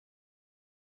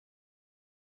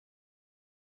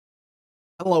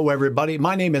Hello, everybody.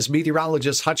 My name is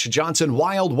meteorologist Hutch Johnson.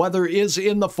 Wild weather is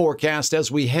in the forecast as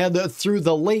we head through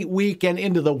the late week and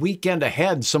into the weekend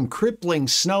ahead. Some crippling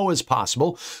snow is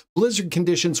possible. Blizzard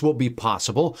conditions will be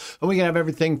possible. And we can have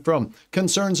everything from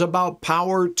concerns about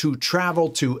power to travel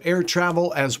to air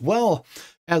travel, as well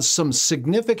as some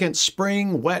significant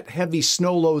spring, wet, heavy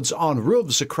snow loads on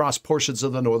roofs across portions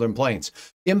of the northern plains.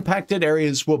 Impacted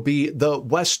areas will be the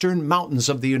western mountains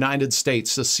of the United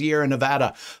States, the Sierra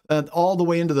Nevada, and all the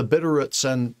way into the Bitterroots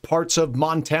and parts of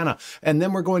Montana. And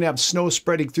then we're going to have snow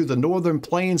spreading through the northern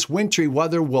plains. Wintry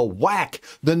weather will whack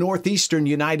the northeastern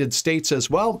United States as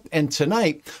well. And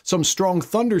tonight, some strong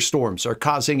thunderstorms are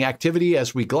causing activity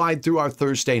as we glide through our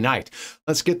Thursday night.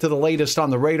 Let's get to the latest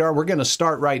on the radar. We're going to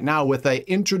start right now with an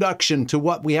introduction to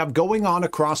what we have going on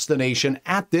across the nation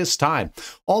at this time.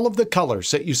 All of the colors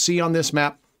that you see on this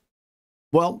map,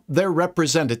 well, they're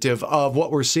representative of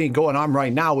what we're seeing going on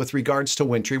right now with regards to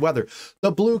wintry weather.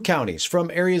 The blue counties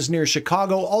from areas near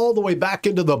Chicago all the way back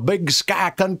into the big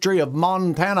sky country of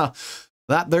Montana.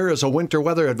 That there is a winter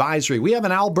weather advisory. We have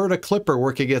an Alberta clipper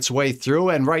working its way through,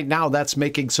 and right now that's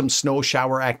making some snow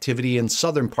shower activity in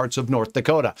southern parts of North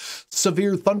Dakota.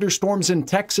 Severe thunderstorms in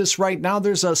Texas right now.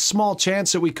 There's a small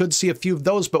chance that we could see a few of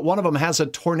those, but one of them has a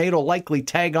tornado likely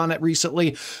tag on it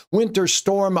recently. Winter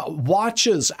storm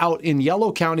watches out in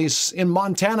yellow counties in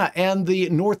Montana and the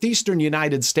northeastern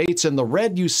United States, and the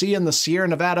red you see in the Sierra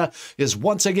Nevada is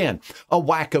once again a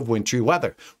whack of wintry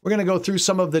weather. We're going to go through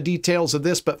some of the details of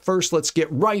this, but first let's get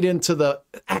right into the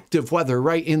active weather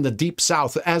right in the deep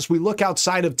south. As we look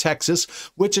outside of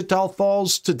Texas, Wichita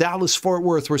Falls to Dallas, Fort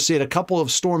Worth, we're seeing a couple of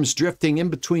storms drifting in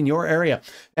between your area.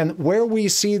 And where we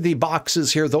see the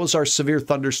boxes here, those are severe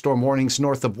thunderstorm warnings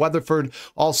north of Weatherford.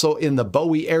 Also in the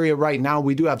Bowie area right now,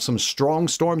 we do have some strong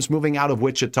storms moving out of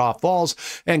Wichita Falls.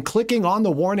 And clicking on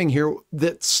the warning here,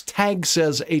 that tag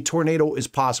says a tornado is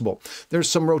possible. There's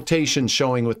some rotation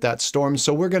showing with that storm,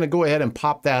 so we're going to go ahead and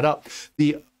pop that up.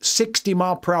 The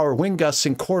 60-mile-per-hour wind gusts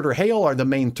and quarter hail are the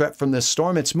main threat from this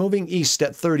storm. It's moving east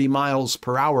at 30 miles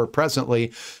per hour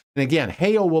presently. And again,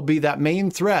 hail will be that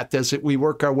main threat as we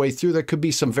work our way through. There could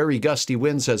be some very gusty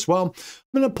winds as well.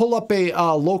 I'm going to pull up a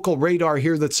local radar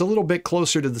here that's a little bit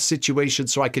closer to the situation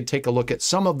so I could take a look at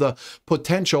some of the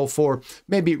potential for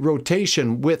maybe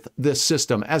rotation with this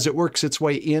system as it works its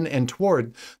way in and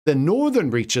toward the northern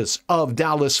reaches of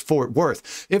Dallas-Fort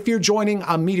Worth. If you're joining,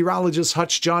 I'm meteorologist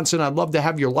Hutch Johnson. I'd love to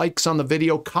have your likes on the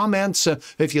video, comments.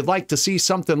 If you'd like to see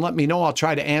something, let me know. I'll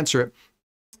try to answer it.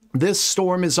 This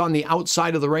storm is on the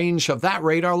outside of the range of that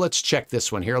radar. Let's check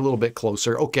this one here a little bit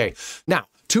closer. Okay, now,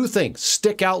 two things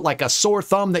stick out like a sore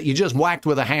thumb that you just whacked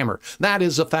with a hammer. That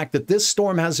is the fact that this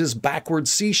storm has this backward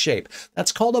C shape.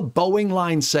 That's called a bowing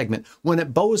line segment. When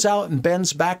it bows out and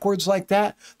bends backwards like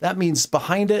that, that means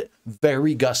behind it,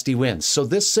 very gusty winds. So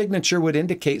this signature would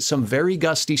indicate some very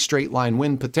gusty straight line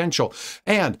wind potential.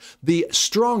 And the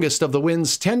strongest of the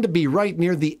winds tend to be right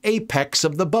near the apex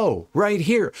of the bow, right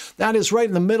here. That is right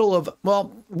in the middle of,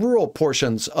 well, rural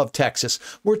portions of Texas.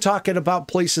 We're talking about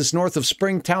places north of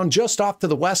Springtown, just off to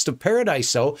the west of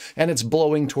Paradiso, and it's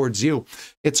blowing towards you.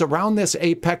 It's around this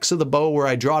apex of the bow where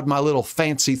I drawed my little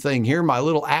fancy thing here, my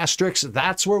little asterisk.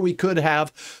 That's where we could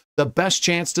have the best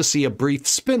chance to see a brief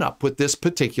spin up with this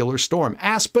particular storm.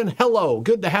 Aspen, hello.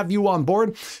 Good to have you on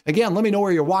board. Again, let me know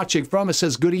where you're watching from. It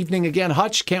says, good evening again,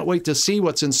 Hutch. Can't wait to see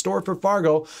what's in store for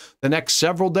Fargo. The next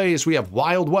several days, we have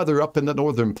wild weather up in the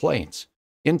northern plains.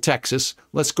 In Texas,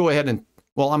 let's go ahead and,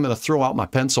 well, I'm going to throw out my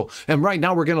pencil. And right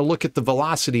now, we're going to look at the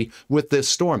velocity with this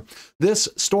storm. This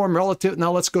storm relative,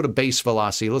 now let's go to base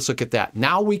velocity. Let's look at that.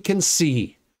 Now we can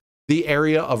see the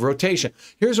area of rotation.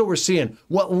 Here's what we're seeing.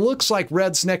 What looks like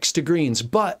reds next to greens,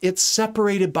 but it's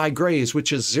separated by grays,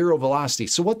 which is zero velocity.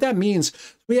 So what that means,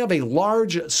 we have a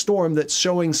large storm that's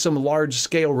showing some large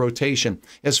scale rotation.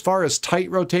 As far as tight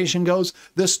rotation goes,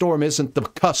 this storm isn't the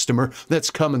customer that's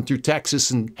coming through Texas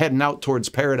and heading out towards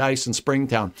Paradise and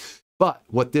Springtown. But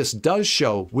what this does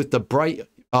show with the bright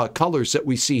colors that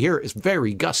we see here is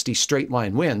very gusty straight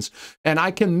line winds. And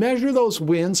I can measure those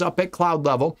winds up at cloud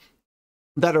level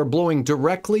that are blowing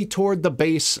directly toward the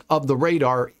base of the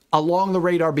radar, along the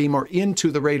radar beam, or into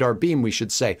the radar beam, we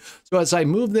should say. So as I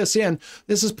move this in,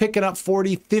 this is picking up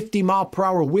 40, 50 mile per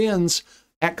hour winds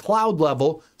At cloud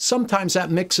level, sometimes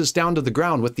that mixes down to the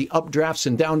ground with the updrafts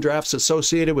and downdrafts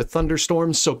associated with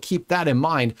thunderstorms, so keep that in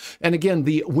mind. And again,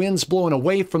 the winds blowing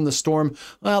away from the storm,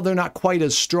 well, they're not quite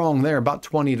as strong there, about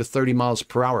 20 to 30 miles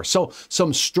per hour. So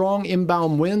some strong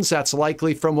inbound winds, that's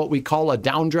likely from what we call a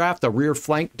downdraft, a rear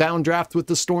flank downdraft with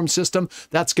the storm system.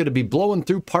 That's going to be blowing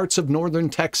through parts of northern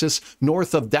Texas,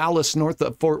 north of Dallas, north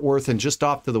of Fort Worth, and just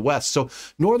off to the west. So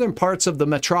northern parts of the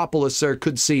metropolis there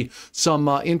could see some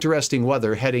interesting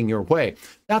weather heading your way.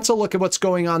 That's a look at what's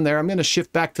going on there. I'm going to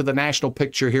shift back to the national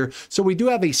picture here. So we do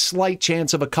have a slight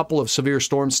chance of a couple of severe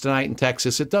storms tonight in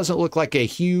Texas. It doesn't look like a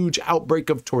huge outbreak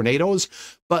of tornadoes,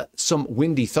 but some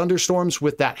windy thunderstorms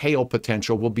with that hail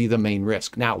potential will be the main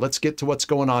risk. Now, let's get to what's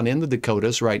going on in the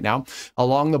Dakotas right now.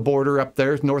 Along the border up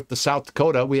there, north to South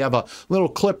Dakota, we have a little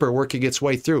clipper working its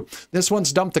way through. This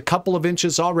one's dumped a couple of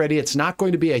inches already. It's not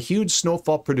going to be a huge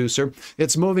snowfall producer.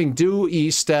 It's moving due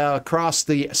east across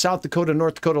the South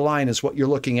Dakota-North Dakota line is what you're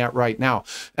looking at right now.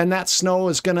 And that snow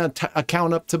is going to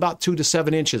account up to about 2 to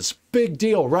 7 inches. Big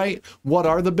deal, right? What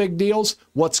are the big deals?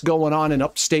 What's going on in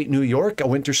upstate New York? A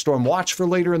winter storm watch for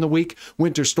later in the week,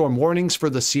 winter storm warnings for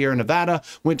the Sierra Nevada,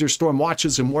 winter storm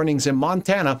watches and warnings in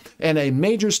Montana, and a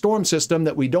major storm system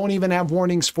that we don't even have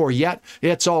warnings for yet.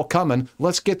 It's all coming.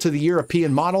 Let's get to the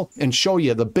European model and show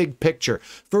you the big picture.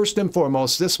 First and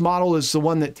foremost, this model is the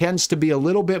one that tends to be a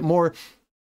little bit more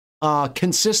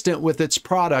consistent with its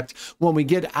product when we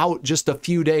get out just a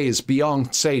few days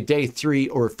beyond, say, day 3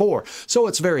 or 4. So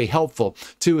it's very helpful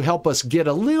to help us get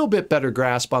a little bit better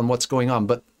grasp on what's going on.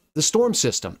 But the storm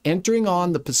system entering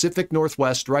on the Pacific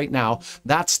Northwest right now,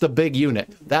 that's the big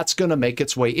unit. That's going to make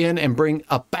its way in and bring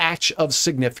a batch of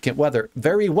significant weather.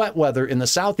 Very wet weather in the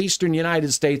southeastern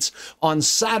United States on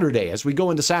Saturday as we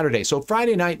go into Saturday. So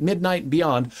Friday night, midnight, and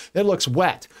beyond, it looks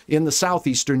wet in the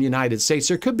southeastern United States.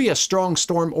 There could be a strong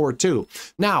storm or two.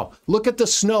 Now, look at the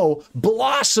snow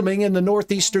blossoming in the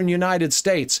northeastern United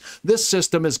States. This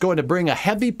system is going to bring a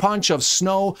heavy punch of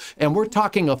snow, and we're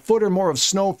talking a foot or more of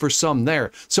snow for some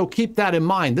there. So keep that in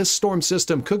mind. This storm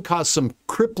system could cause some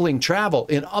crippling travel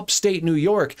in upstate New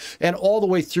York and all the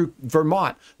way through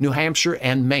Vermont, New Hampshire,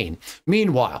 and Maine.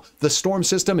 Meanwhile, the storm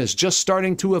system is just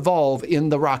starting to evolve in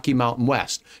the Rocky Mountain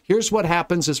West. Here's what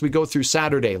happens as we go through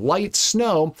Saturday. Light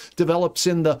snow develops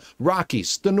in the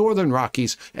Rockies, the northern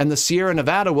Rockies, and the Sierra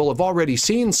Nevada will have already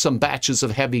seen some batches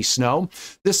of heavy snow.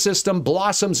 This system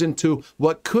blossoms into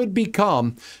what could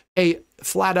become a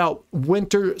flat-out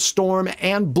winter storm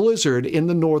and blizzard in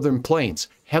the northern plains.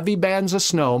 Heavy bands of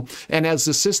snow, and as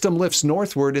the system lifts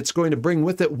northward, it's going to bring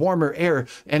with it warmer air,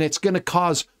 and it's going to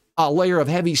cause a layer of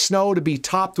heavy snow to be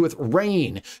topped with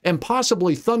rain and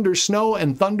possibly thunder snow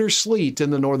and thunder sleet in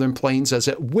the northern plains as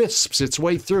it wisps its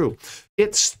way through.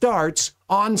 It starts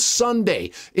on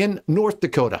Sunday in North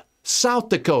Dakota, South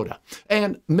Dakota,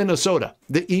 and Minnesota.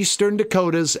 The eastern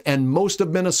Dakotas and most of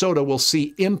Minnesota will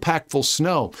see impactful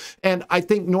snow. And I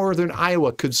think northern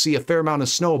Iowa could see a fair amount of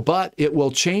snow, but it will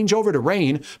change over to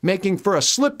rain, making for a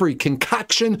slippery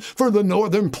concoction for the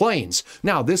northern plains.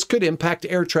 Now, this could impact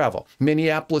air travel.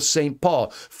 Minneapolis, St. Paul,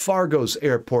 Fargo's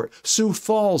airport, Sioux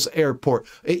Falls airport,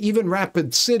 even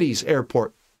Rapid City's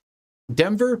airport.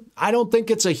 Denver, I don't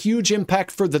think it's a huge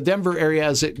impact for the Denver area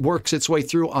as it works its way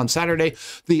through on Saturday.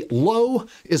 The low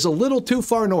is a little too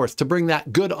far north to bring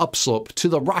that good upslope to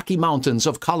the Rocky Mountains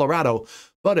of Colorado.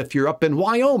 But if you're up in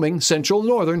Wyoming, central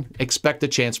northern, expect a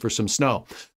chance for some snow.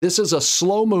 This is a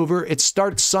slow mover. It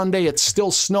starts Sunday. It's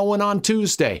still snowing on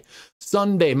Tuesday.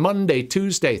 Sunday, Monday,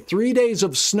 Tuesday, 3 days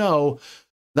of snow.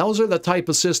 Those are the type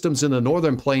of systems in the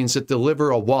northern plains that deliver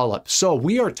a wallop. So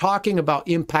we are talking about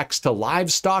impacts to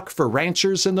livestock for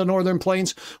ranchers in the northern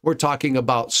plains. We're talking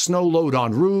about snow load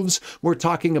on roofs. We're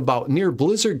talking about near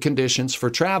blizzard conditions for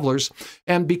travelers.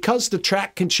 And because the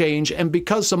track can change and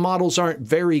because the models aren't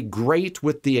very great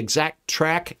with the exact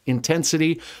track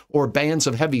intensity or bands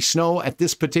of heavy snow at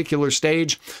this particular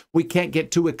stage, we can't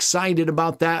get too excited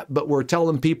about that, but we're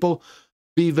telling people,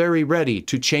 be very ready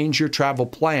to change your travel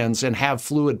plans and have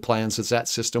fluid plans as that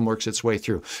system works its way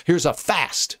through. Here's a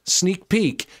fast sneak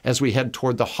peek as we head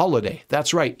toward the holiday.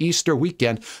 That's right, Easter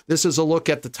weekend. This is a look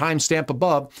at the timestamp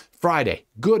above. Friday,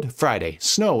 Good Friday,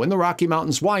 snow in the Rocky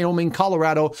Mountains, Wyoming,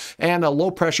 Colorado, and a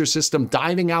low-pressure system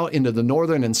diving out into the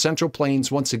northern and central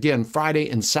plains once again Friday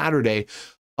and Saturday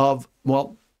of,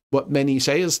 well, what many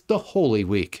say is the Holy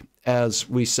Week, as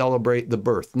we celebrate the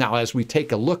birth. Now, as we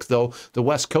take a look, though, the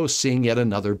West Coast seeing yet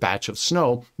another batch of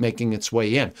snow making its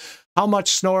way in. How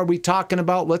much snow are we talking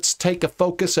about? Let's take a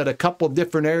focus at a couple of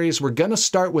different areas. We're going to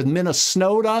start with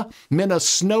Minnesota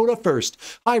first.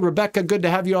 Hi, Rebecca. Good to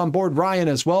have you on board. Ryan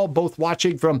as well, both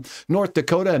watching from North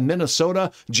Dakota and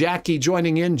Minnesota. Jackie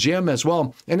joining in, Jim as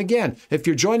well. And again, if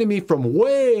you're joining me from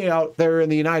way out there in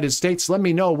the United States, let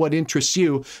me know what interests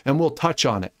you, and we'll touch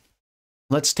on it.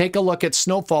 Let's take a look at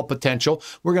snowfall potential.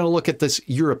 We're going to look at this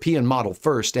European model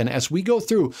first. And as we go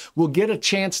through, we'll get a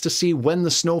chance to see when the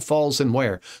snow falls and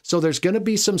where. So there's going to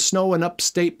be some snow in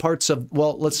upstate parts of,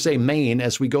 well, let's say Maine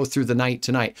as we go through the night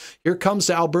tonight. Here comes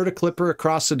the Alberta Clipper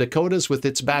across the Dakotas with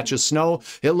its batch of snow.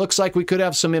 It looks like we could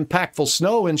have some impactful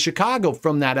snow in Chicago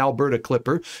from that Alberta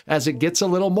Clipper as it gets a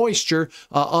little moisture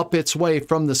up its way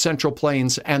from the Central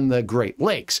Plains and the Great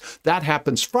Lakes. That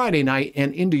happens Friday night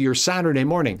and into your Saturday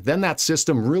morning. Then that system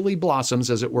really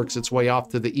blossoms as it works its way off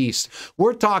to the east.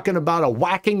 We're talking about a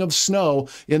whacking of snow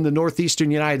in the northeastern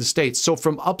United States. So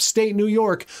from upstate New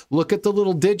York, look at the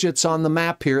little digits on the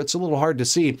map here. It's a little hard to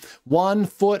see. 1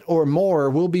 foot or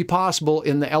more will be possible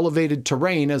in the elevated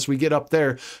terrain as we get up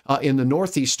there in the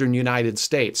northeastern United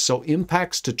States. So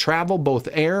impacts to travel, both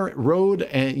air, road,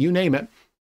 and you name it.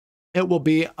 It will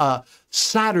be a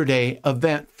Saturday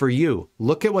event for you.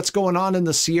 Look at what's going on in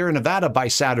the Sierra Nevada by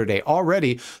Saturday.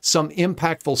 Already some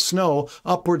impactful snow,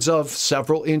 upwards of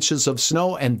several inches of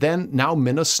snow, and then now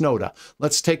Minnesota.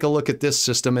 Let's take a look at this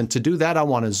system. And to do that, I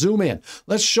want to zoom in.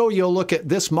 Let's show you a look at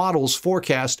this model's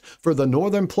forecast for the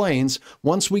northern plains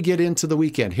once we get into the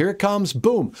weekend. Here it comes.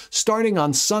 Boom. Starting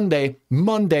on Sunday,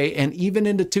 Monday, and even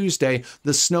into Tuesday,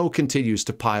 the snow continues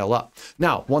to pile up.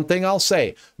 Now, one thing I'll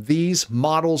say, these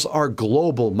models are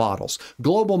global models.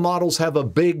 Global models have a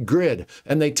big grid,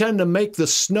 and they tend to make the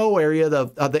snow area,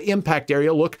 the impact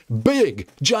area, look big,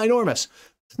 ginormous.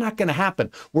 It's not going to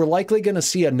happen. We're likely going to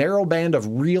see a narrow band of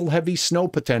real heavy snow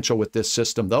potential with this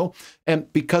system, though.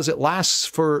 And because it lasts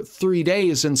for 3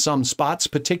 days in some spots,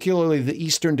 particularly the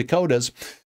eastern Dakotas,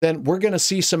 then we're going to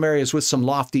see some areas with some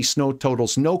lofty snow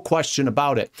totals, no question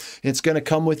about it. It's going to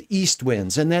come with east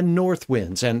winds and then north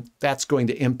winds, and that's going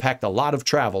to impact a lot of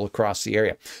travel across the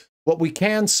area. What we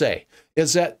can say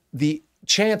is that the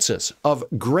chances of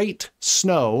great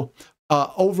snow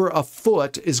over a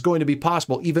foot is going to be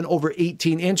possible. Even over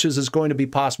 18 inches is going to be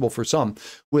possible for some,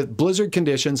 with blizzard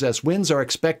conditions as winds are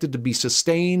expected to be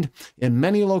sustained in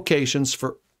many locations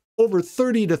for over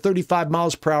 30 to 35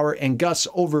 miles per hour and gusts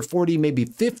over 40, maybe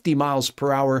 50 miles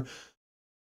per hour.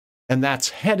 And that's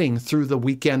heading through the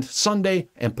weekend, Sunday,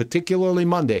 and particularly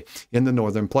Monday in the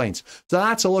northern plains. So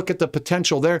that's a look at the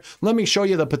potential there. Let me show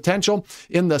you the potential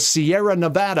in the Sierra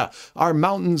Nevada. Our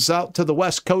mountains out to the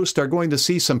west coast are going to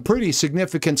see some pretty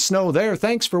significant snow there.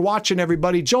 Thanks for watching,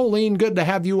 everybody. Jolene, good to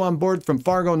have you on board from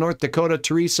Fargo, North Dakota.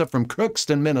 Teresa from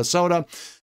Crookston, Minnesota.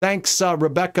 Thanks,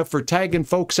 Rebecca, for tagging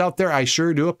folks out there. I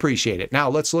sure do appreciate it. Now,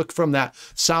 let's look from that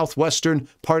southwestern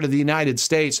part of the United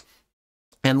States.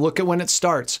 And look at when it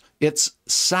starts. It's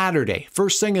Saturday,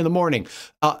 first thing in the morning.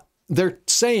 They're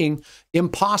saying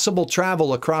impossible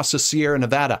travel across the Sierra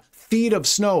Nevada. Feet of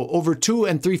snow, over 2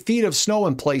 and 3 feet of snow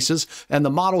in places, and the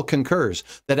model concurs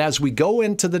that as we go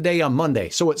into the day on Monday,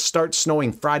 so it starts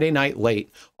snowing Friday night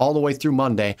late, all the way through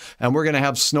Monday, and we're going to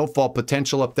have snowfall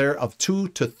potential up there of 2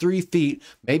 to 3 feet,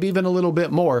 maybe even a little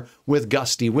bit more, with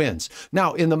gusty winds.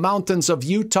 Now, in the mountains of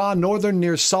Utah, northern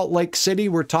near Salt Lake City,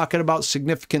 we're talking about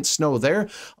significant snow there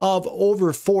of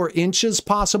over 4 inches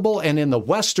possible, and in the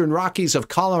western Rockies of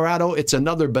Colorado, it's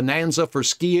another bonanza for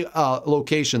ski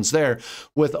locations there,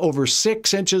 with over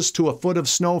 6 inches to a foot of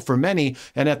snow for many,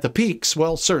 and at the peaks,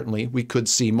 well, certainly we could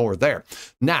see more there.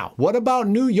 Now, what about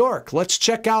New York? Let's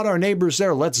check out our neighbors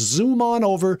there. Let's zoom on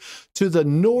over to the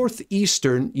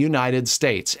northeastern United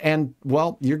States, and,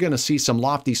 well, you're going to see some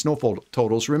lofty snowfall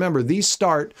totals. Remember, these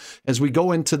start as we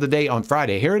go into the day on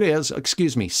Friday. Here it is,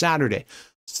 excuse me, Saturday.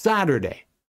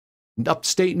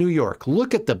 Upstate New York.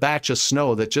 Look at the batch of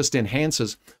snow that just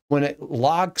enhances when it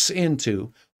locks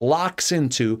into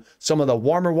some of the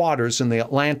warmer waters in the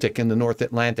Atlantic, in the North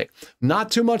Atlantic.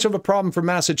 Not too much of a problem for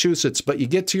Massachusetts, but you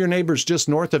get to your neighbors just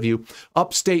north of you,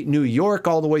 upstate New York,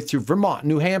 all the way through Vermont,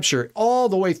 New Hampshire, all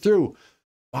the way through.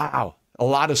 Wow, a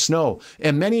lot of snow.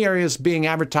 And many areas being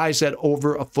advertised at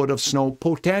over a foot of snow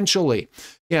potentially.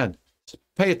 Again,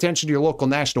 pay attention to your local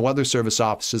National Weather Service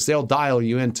offices. They'll dial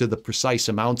you into the precise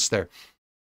amounts there.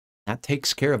 That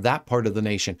takes care of that part of the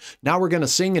nation. Now we're going to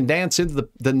sing and dance into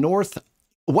the north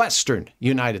western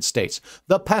United States,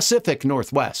 the Pacific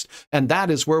Northwest, and that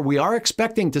is where we are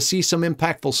expecting to see some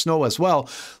impactful snow as well.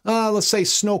 Let's say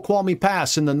Snoqualmie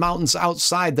Pass in the mountains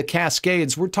outside the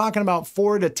Cascades. We're talking about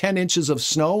 4 to 10 inches of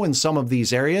snow in some of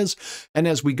these areas. And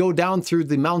as we go down through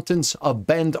the mountains of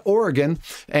Bend, Oregon,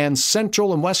 and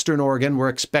central and western Oregon, we're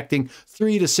expecting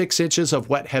 3 to 6 inches of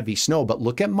wet, heavy snow. But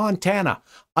look at Montana,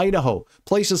 Idaho,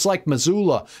 places like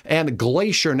Missoula and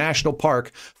Glacier National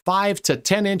Park, 5 to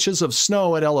 10 inches of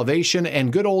snow at elevation,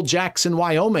 and good old Jackson,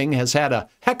 Wyoming has had a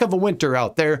heck of a winter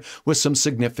out there with some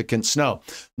significant snow.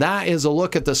 That is a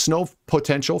look at the snow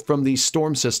potential from these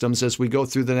storm systems as we go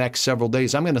through the next several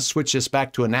days. I'm going to switch this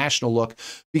back to a national look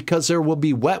because there will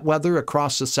be wet weather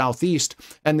across the southeast,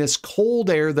 and this cold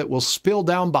air that will spill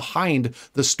down behind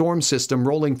the storm system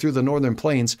rolling through the northern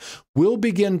plains will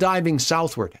begin diving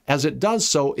southward. As it does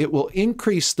so, it will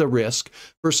increase the risk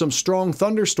for some strong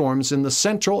thunderstorms in the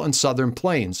central and southern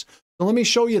plains. So let me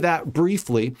show you that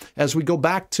briefly as we go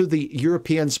back to the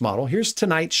Europeans model. Here's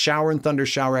tonight's shower and thunder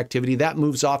shower activity. That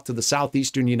moves off to the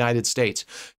southeastern United States.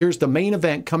 Here's the main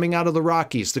event coming out of the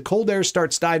Rockies. The cold air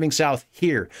starts diving south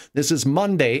here. This is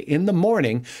Monday in the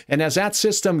morning, and as that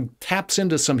system taps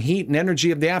into some heat and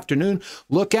energy of the afternoon,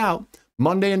 look out.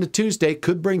 Monday into Tuesday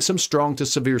could bring some strong to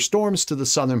severe storms to the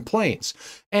southern plains,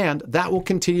 and that will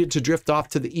continue to drift off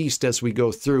to the east as we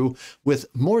go through, with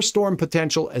more storm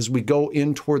potential as we go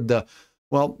in toward the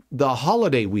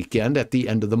holiday weekend at the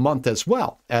end of the month as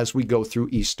well as we go through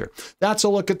Easter. That's a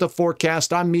look at the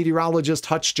forecast. I'm meteorologist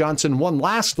Hutch Johnson. One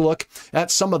last look at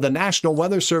some of the National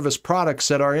Weather Service products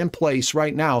that are in place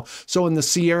right now. So in the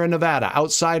Sierra Nevada,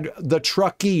 outside the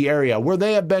Truckee area, where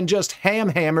they have been just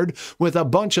hammered with a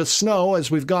bunch of snow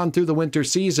as we've gone through the winter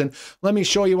season, let me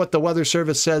show you what the Weather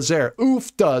Service says there.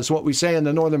 Oof does what we say in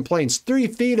the northern plains. 3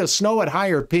 feet of snow at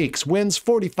higher peaks. Winds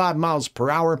 45 miles per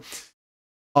hour.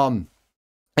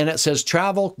 And it says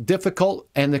travel difficult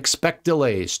and expect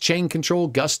delays. Chain control,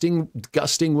 gusting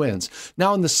winds.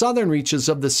 Now in the southern reaches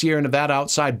of the Sierra Nevada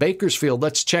outside Bakersfield,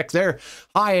 let's check there.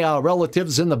 Hi,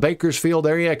 relatives in the Bakersfield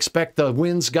area. Expect the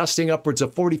winds gusting upwards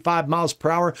of 45 miles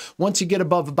per hour. Once you get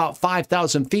above about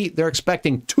 5,000 feet, they're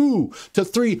expecting 2 to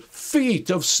 3 feet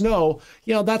of snow.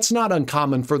 You know, that's not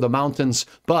uncommon for the mountains,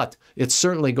 but it's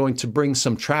certainly going to bring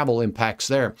some travel impacts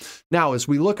there. Now, as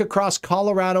we look across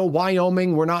Colorado,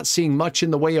 Wyoming, we're not seeing much in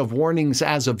the way of warnings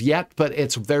as of yet, but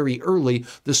it's very early.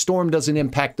 The storm doesn't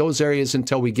impact those areas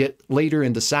until we get later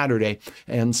into Saturday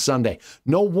and Sunday.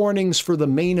 No warnings for the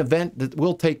main event that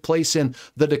will take place in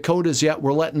the Dakotas yet.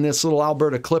 We're letting this little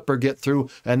Alberta clipper get through,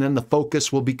 and then the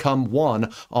focus will become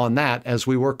one on that as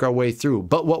we work our way through.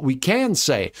 But what we can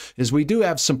say is we do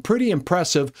have some pretty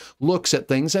impressive looks at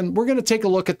things, and we're going to take a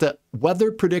look at the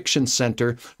Weather Prediction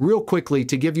Center real quickly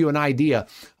to give you an idea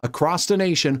across the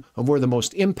nation of where the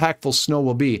most impactful snow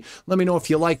will be. Let me know if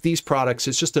you like these products.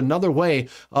 It's just another way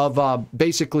of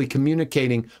basically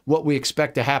communicating what we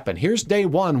expect to happen. Here's day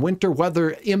one. Winter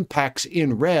weather impacts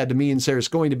in red means there's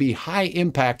going to be high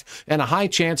impact and a high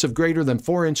chance of greater than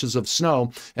 4 inches of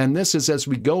snow. And this is as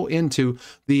we go into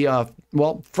the,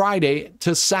 Friday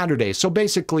to Saturday. So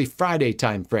basically Friday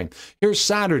time frame. Here's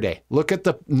Saturday. Look at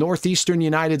the northeastern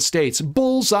United States.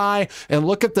 Bullseye. And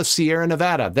look at the Sierra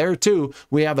Nevada. There too,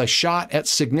 we have a shot at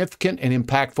significant and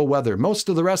impactful weather. Most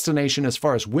of the rest of the nation, as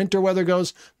far as winter weather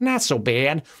goes, not so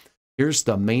bad. Here's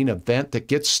the main event that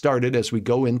gets started as we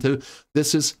go into,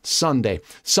 this is Sunday.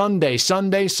 Sunday.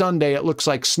 It looks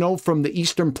like snow from the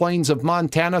eastern plains of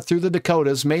Montana through the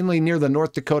Dakotas, mainly near the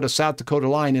North Dakota-South Dakota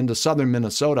line into southern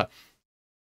Minnesota.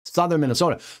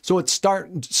 So it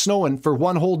starts snowing for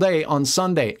one whole day on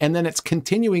Sunday, and then it's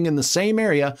continuing in the same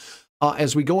area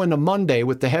as we go into Monday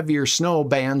with the heavier snow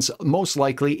bands, most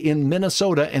likely in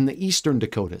Minnesota and the eastern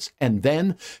Dakotas. And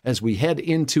then as we head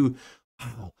into,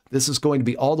 this is going to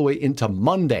be all the way into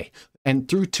Monday. And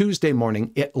through Tuesday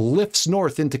morning, it lifts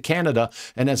north into Canada.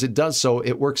 And as it does so,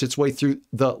 it works its way through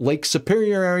the Lake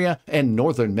Superior area and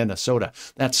northern Minnesota.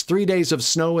 That's 3 days of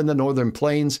snow in the northern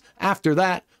plains. After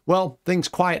that, well, things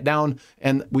quiet down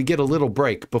and we get a little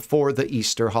break before the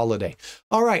Easter holiday.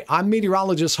 All right, I'm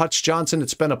meteorologist Hutch Johnson.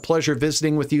 It's been a pleasure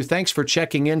visiting with you. Thanks for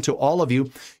checking in to all of you.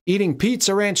 Eating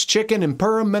Pizza Ranch chicken in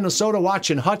Perham, Minnesota,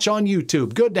 watching Hutch on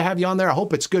YouTube. Good to have you on there. I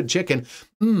hope it's good chicken.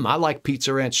 I like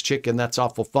Pizza Ranch chicken. That's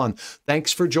awful fun.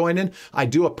 Thanks for joining. I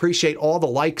do appreciate all the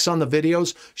likes on the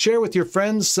videos. Share with your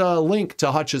friends link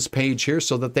to Hutch's page here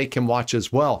so that they can watch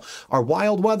as well. Our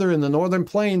wild weather in the northern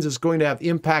plains is going to have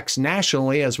impacts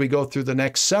nationally as we go through the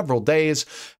next several days,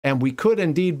 and we could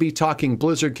indeed be talking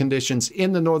blizzard conditions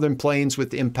in the northern plains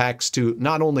with impacts to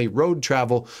not only road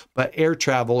travel, but air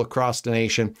travel across the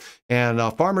nation. And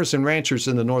farmers and ranchers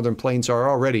in the northern plains are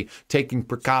already taking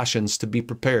precautions to be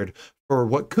prepared for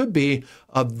what could be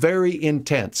a very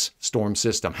intense storm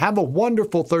system. Have a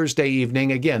wonderful Thursday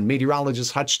evening. Again,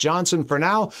 meteorologist Hutch Johnson for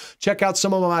now. Check out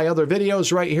some of my other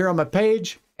videos right here on my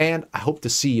page, and I hope to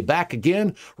see you back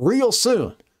again real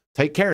soon. Take care.